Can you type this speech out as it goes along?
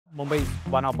Mumbai is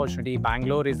one opportunity,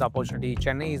 Bangalore is opportunity,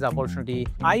 Chennai is opportunity.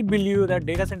 I believe that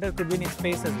data center could be in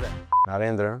space as well.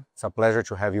 Narendra, it's a pleasure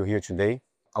to have you here today.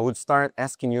 I would start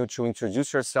asking you to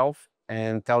introduce yourself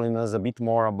and telling us a bit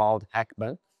more about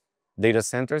RackBank data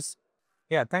centers.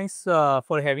 Yeah, thanks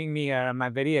for having me here.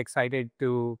 I'm very excited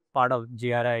to part of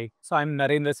GRI. So I'm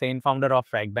Narendra Sen, founder of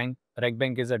RackBank.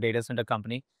 RackBank is a data center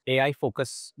company, AI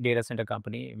focused data center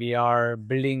company. We are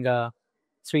building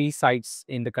 3 sites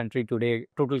in the country today,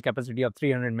 total capacity of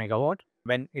 300 megawatt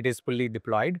when it is fully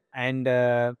deployed. And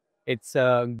it's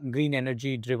a green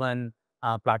energy driven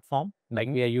platform. Like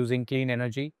we are using clean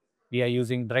energy. We are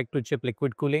using direct to chip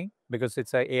liquid cooling because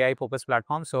it's a AI focused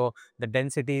platform. So the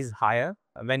density is higher.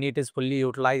 When it is fully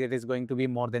utilized, it is going to be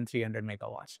more than 300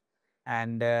 megawatts.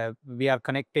 And we are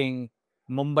connecting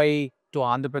Mumbai to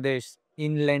Andhra Pradesh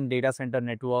inland data center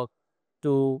network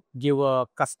to give a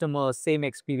customer same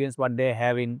experience what they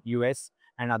have in US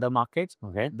and other markets.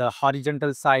 Okay. The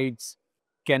horizontal sites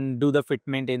can do the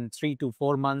fitment in 3 to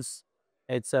 4 months.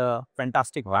 It's a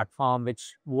fantastic platform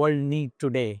which world need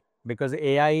today because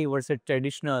AI versus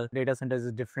traditional data centers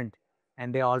is different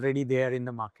and they're already there in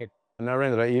the market.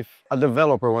 Narendra, if a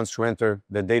developer wants to enter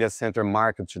the data center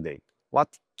market today, what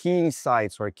key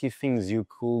insights or key things you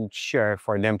could share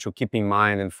for them to keep in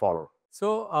mind and follow?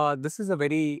 So this is a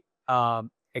very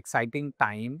exciting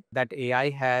time that AI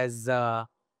has.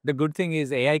 The good thing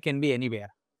is AI can be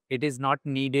anywhere. It is not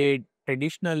needed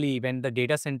traditionally when the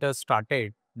data center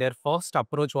started. Their first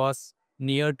approach was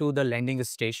near to the landing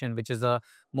station, which is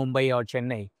Mumbai or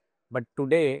Chennai. But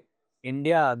today,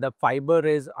 India, the fiber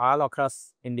is all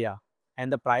across India, and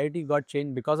the priority got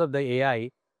changed because of the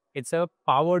AI. It's a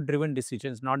power-driven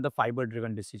decisions, not the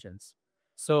fiber-driven decisions.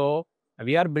 So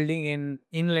we are building in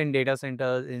inland data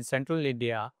centers in central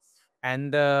India,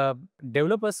 and the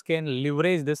developers can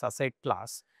leverage this asset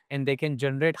class and they can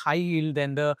generate high yield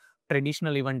than the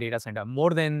traditional even data center, more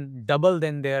than double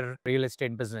than their real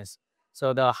estate business.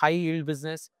 So the high yield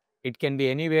business, it can be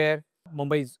anywhere.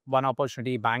 Mumbai is one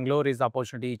opportunity, Bangalore is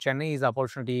opportunity, Chennai is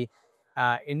opportunity.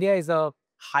 India is a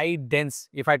high dense.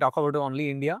 If I talk about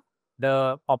only India,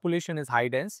 the population is high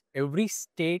dense. Every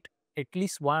state at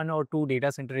least 1 or 2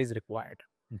 data center is required.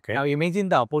 Okay. Now imagine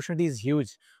the opportunity is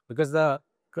huge because the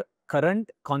current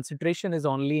concentration is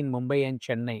only in Mumbai and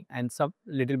Chennai and some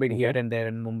little bit here and there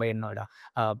in Mumbai and Noida,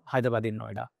 Hyderabad and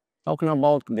Noida. Talking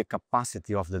about the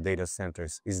capacity of the data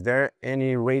centers, is there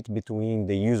any rate between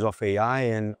the use of AI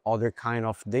and other kind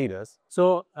of data?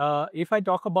 So if I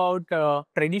talk about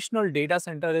traditional data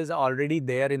center is already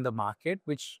there in the market,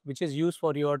 which is used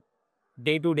for your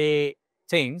day-to-day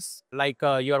things like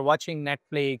you're watching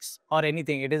Netflix or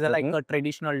anything. It is like a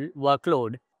traditional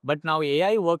workload. But now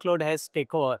AI workload has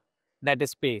taken over that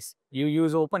space. You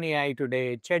use OpenAI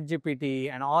today,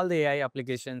 ChatGPT, and all the AI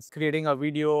applications, creating a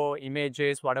video,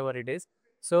 images, whatever it is.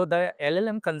 So the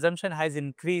LLM consumption has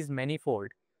increased manifold.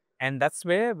 And that's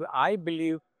where I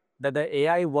believe that the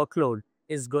AI workload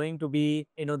is going to be,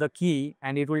 the key,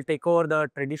 and it will take over the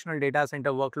traditional data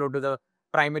center workload to the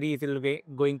primary. It will be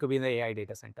going to be in the AI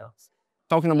data centers.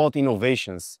 Talking about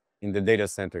innovations in the data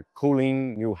center,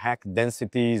 cooling, new hack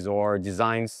densities or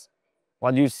designs,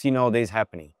 what do you see nowadays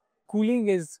happening? Cooling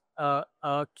is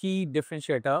a key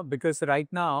differentiator because right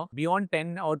now, beyond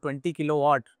 10 or 20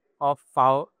 kilowatt of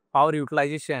power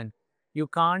utilization, you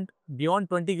can't, beyond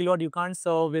 20 kilowatt, you can't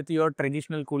serve with your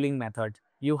traditional cooling method.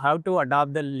 You have to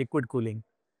adopt the liquid cooling.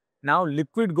 Now,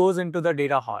 liquid goes into the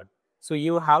data hall. So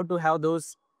you have to have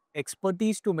those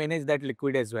expertise to manage that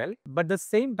liquid as well. But at the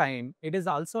same time, it is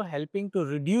also helping to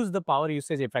reduce the power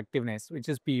usage effectiveness, which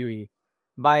is PUE,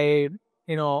 by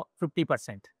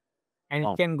 50%. And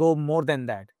it can go more than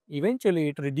that. Eventually,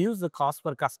 it reduces the cost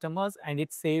for customers and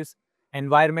it saves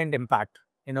environment impact,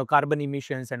 carbon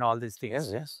emissions and all these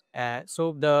things.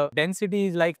 So the density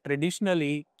is like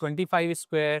traditionally 25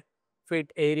 square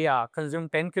feet area consume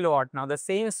 10 kilowatt. Now the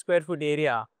same square foot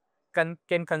area can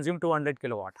consume 200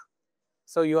 kilowatt.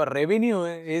 So your revenue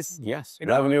is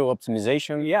Revenue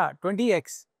optimization.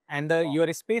 20x, and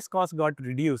your space cost got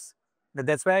reduced.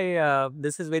 That's why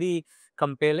this is very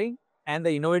compelling. And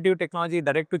the innovative technology,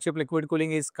 direct to chip liquid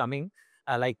cooling is coming.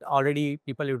 Like already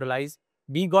people utilize.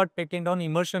 We got patent on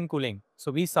immersion cooling.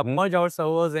 So we submerge our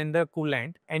servers in the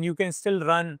coolant, and you can still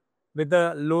run with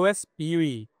the lowest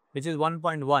PUE, which is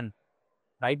 1.1.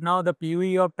 Right now, the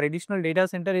PUE of traditional data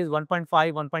center is 1.5,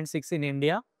 1.6 in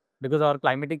India because our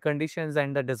climatic conditions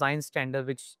and the design standard,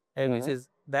 which is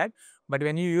that. But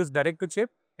when you use direct to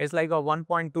chip, it's like a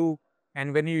 1.2,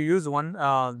 and when you use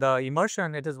the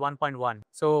immersion, it is 1.1.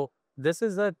 So this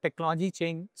is a technology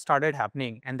change started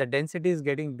happening, and the density is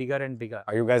getting bigger and bigger.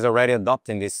 Are you guys already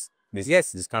adopting this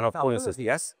This kind of policies. Absolutely.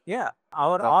 Yes. Yeah.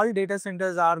 Our all data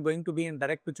centers are going to be in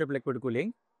direct to chip liquid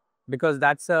cooling, because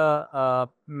that's a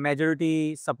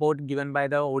majority support given by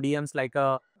the ODMs like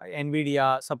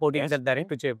NVIDIA supporting the direct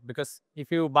to chip. Because if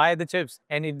you buy the chips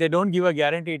and if they don't give a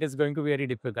guarantee, it is going to be very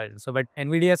difficult. So, but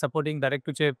NVIDIA supporting direct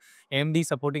to chip, AMD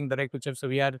supporting direct to chip. So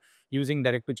we are using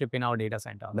direct to chip in our data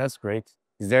center. That's great.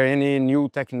 Is there any new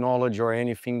technology or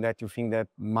anything that you think that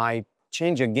might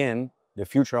change again the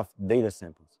future of data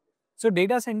centers? So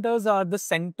data centers are the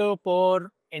center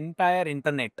for entire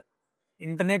internet.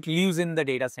 Internet lives in the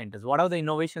data centers. What are the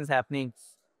innovations happening?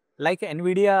 Like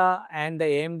NVIDIA and the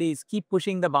AMDs keep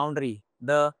pushing the boundary.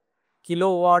 The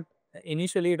kilowatt,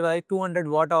 initially it was like 200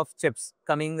 watt of chips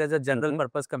coming as a general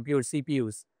purpose compute,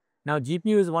 CPUs. Now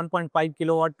GPU is 1.5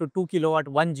 kilowatt to 2 kilowatt,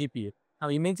 one GPU. Now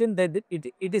imagine that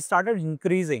it started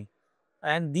increasing.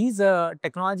 And these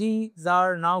technologies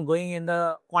are now going in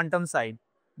the quantum side.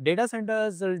 Data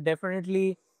centers will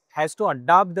definitely has to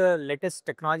adopt the latest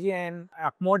technology and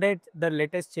accommodate the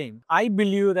latest change. I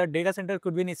believe that data center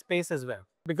could be in space as well,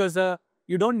 because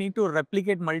you don't need to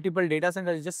replicate multiple data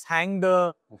centers. Just hang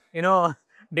the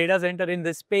data center in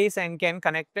the space and can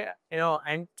connect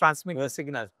and transmit the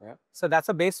signal. Yeah. So that's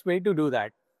the best way to do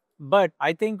that. But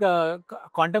I think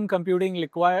quantum computing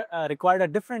required a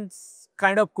different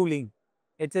kind of cooling.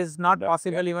 It is not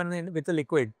possible even with a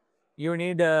liquid. You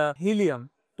need helium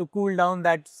to cool down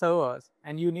that servers,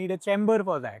 and you need a chamber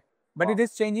for that. But it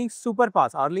is changing super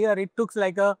fast. Earlier, it took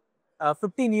like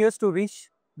 15 years to reach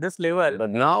this level. But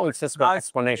now it's just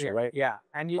exponential, right? Yeah,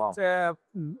 and it's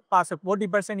past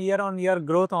 40% year-on-year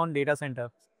growth on data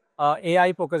center,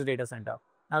 AI-focused data center.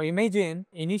 Now imagine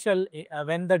initial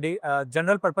when the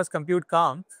general purpose compute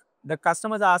comes, the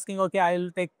customers are asking, okay, I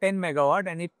will take 10 megawatt,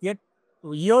 and it get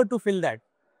a year to fill that.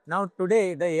 Now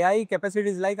today the AI capacity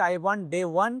is like, I want day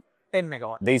one 10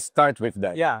 megawatt. They start with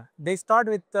that. Yeah, they start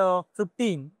with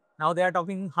 15. Now they are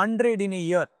talking 100 in a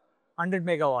year, 100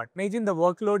 megawatt. Imagine the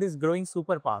workload is growing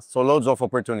super fast. So loads of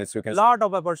opportunities you can Lot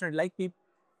of opportunity. Like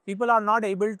people are not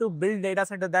able to build data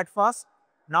center that fast,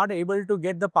 not able to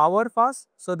get the power fast.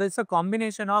 So there's a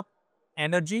combination of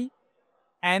energy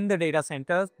and the data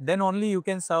centers. Then only you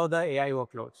can serve the AI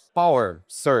workloads. Power,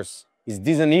 source. Is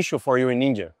this an issue for you in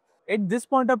India? At this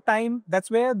point of time, that's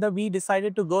where we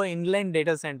decided to go inland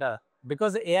data center,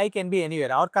 because AI can be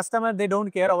anywhere. Our customer, they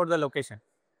don't care about the location.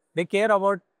 They care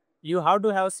about you have to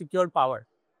have secured power.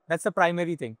 That's the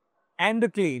primary thing. And the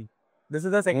clean. This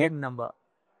is the second number.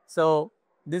 So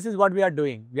this is what we are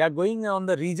doing. We are going on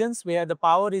the regions where the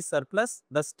power is surplus,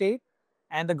 the state,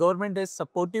 and the government is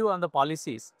supportive on the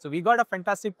policies. So we got a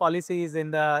fantastic policies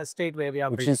in the state where we are.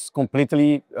 Which is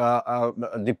completely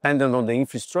dependent on the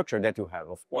infrastructure that you have,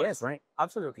 of course, yes, right?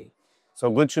 Absolutely. So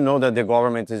good to know that the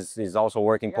government is also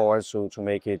working towards to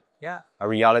make it a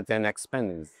reality and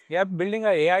expanding. We are building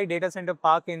a AI data center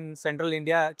park in central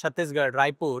India, Chhattisgarh,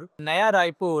 Raipur. Naya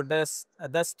Raipur,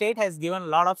 the state has given a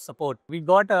lot of support. We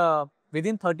got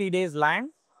within 30 days land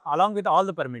along with all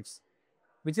the permits,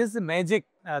 which is the magic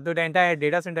to the entire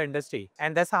data center industry.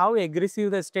 And that's how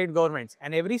aggressive the state governments.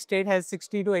 And every state has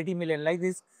 60 to 80 million. Like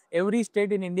this, every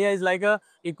state in India is like a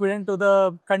equivalent to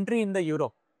the country in the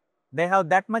Europe. They have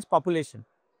that much population.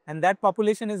 And that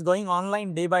population is going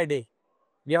online day by day.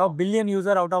 We have a billion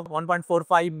user out of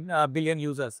 1.45 billion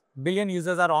users. Billion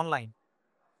users are online.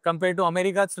 Compared to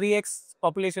America, 3x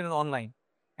population is online.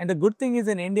 And the good thing is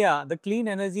in India, the clean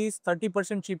energy is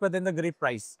 30% cheaper than the grid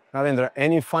price. Narendra,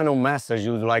 any final message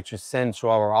you would like to send to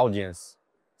our audience?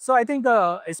 So I think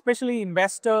especially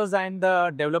investors and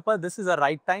the developer, this is the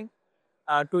right time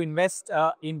to invest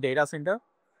in data center.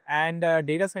 And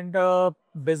data center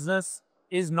business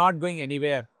is not going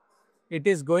anywhere. It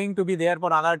is going to be there for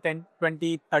another 10,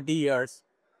 20, 30 years.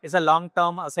 It's a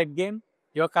long-term asset game.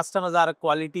 Your customers are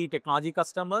quality technology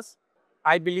customers.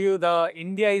 I believe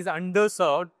India is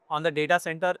underserved on the data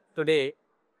center today.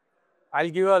 I'll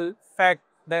give you a fact.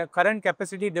 The current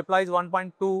capacity deploys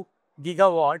 1.2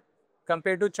 gigawatt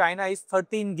compared to China is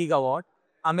 13 gigawatt.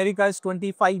 America is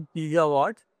 25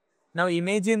 gigawatt. Now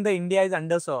imagine the India is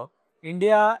underserved.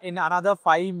 India in another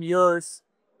 5 years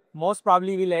most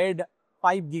probably will add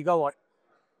 5 gigawatt.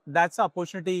 That's an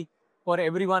opportunity for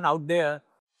everyone out there